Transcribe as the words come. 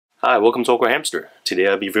Hi, welcome to AwkwardHamster. Today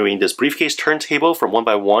I'll be reviewing this briefcase turntable from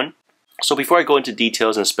 1byone. So before I go into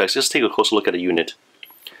details and specs, just take a closer look at the unit.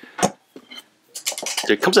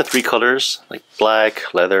 It comes in three colors, like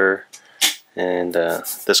black, leather, and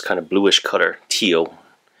this kind of bluish color, teal.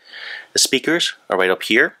 The speakers are right up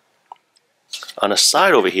here. On the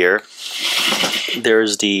side over here,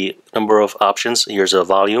 there's the number of options. Here's a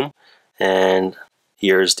volume, and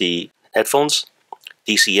here's the headphones,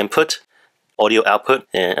 DC input, audio output,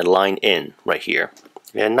 and a line in right here.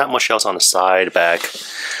 And not much else on the side, back.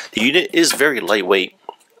 The unit is very lightweight.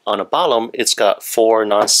 On the bottom, it's got 4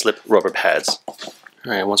 non-slip rubber pads.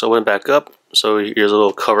 Alright, once I open it back up, so here's a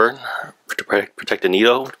little cover to protect the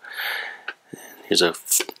needle. Here's a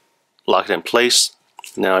lock it in place.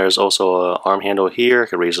 Now there's also an arm handle here. I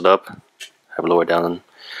can raise it up, have it lower down.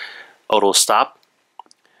 Auto stop.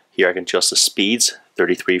 Here I can adjust the speeds,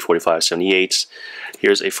 33, 45, 78.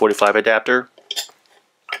 Here's a 45 adapter.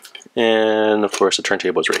 And of course the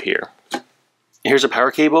turntable is right here. Here's a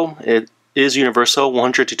power cable. It is universal,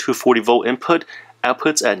 100 to 240 volt input,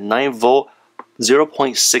 outputs at 9 volt,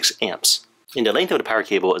 0.6 amps. And the length of the power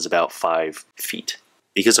cable is about 5 feet.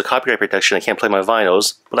 Because of copyright protection, I can't play my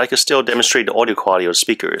vinyls, but I can still demonstrate the audio quality of the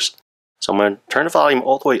speakers. So I'm going to turn the volume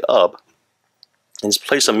all the way up and just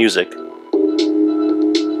play some music.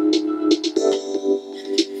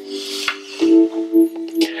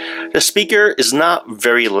 The speaker is not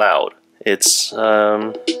very loud. It's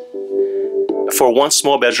for one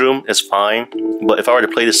small bedroom, it's fine. But if I were to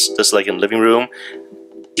play this like in the living room,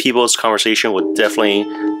 people's conversation would definitely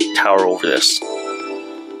tower over this.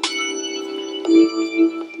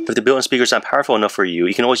 If the built-in speaker is not powerful enough for you,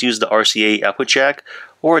 you can always use the RCA output jack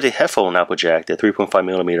or the headphone output jack, the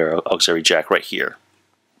 3.5mm auxiliary jack right here.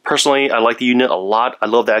 Personally, I like the unit a lot. I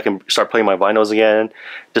love that I can start playing my vinyls again.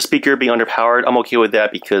 The speaker being underpowered, I'm okay with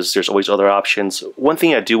that because there's always other options. One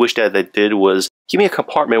thing I do wish that they did was give me a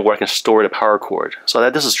compartment where I can store the power cord so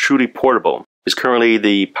that this is truly portable. Because currently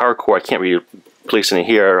the power cord I can't really place it in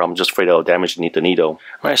here. I'm just afraid I'll damage the needle.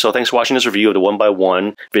 Alright, so thanks for watching this review of the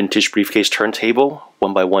 1byone vintage briefcase turntable.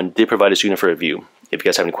 1byone did provide this unit for review. If you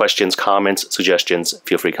guys have any questions, comments, suggestions,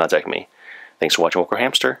 feel free to contact me. Thanks for watching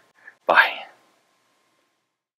AwkwardHamster. Bye.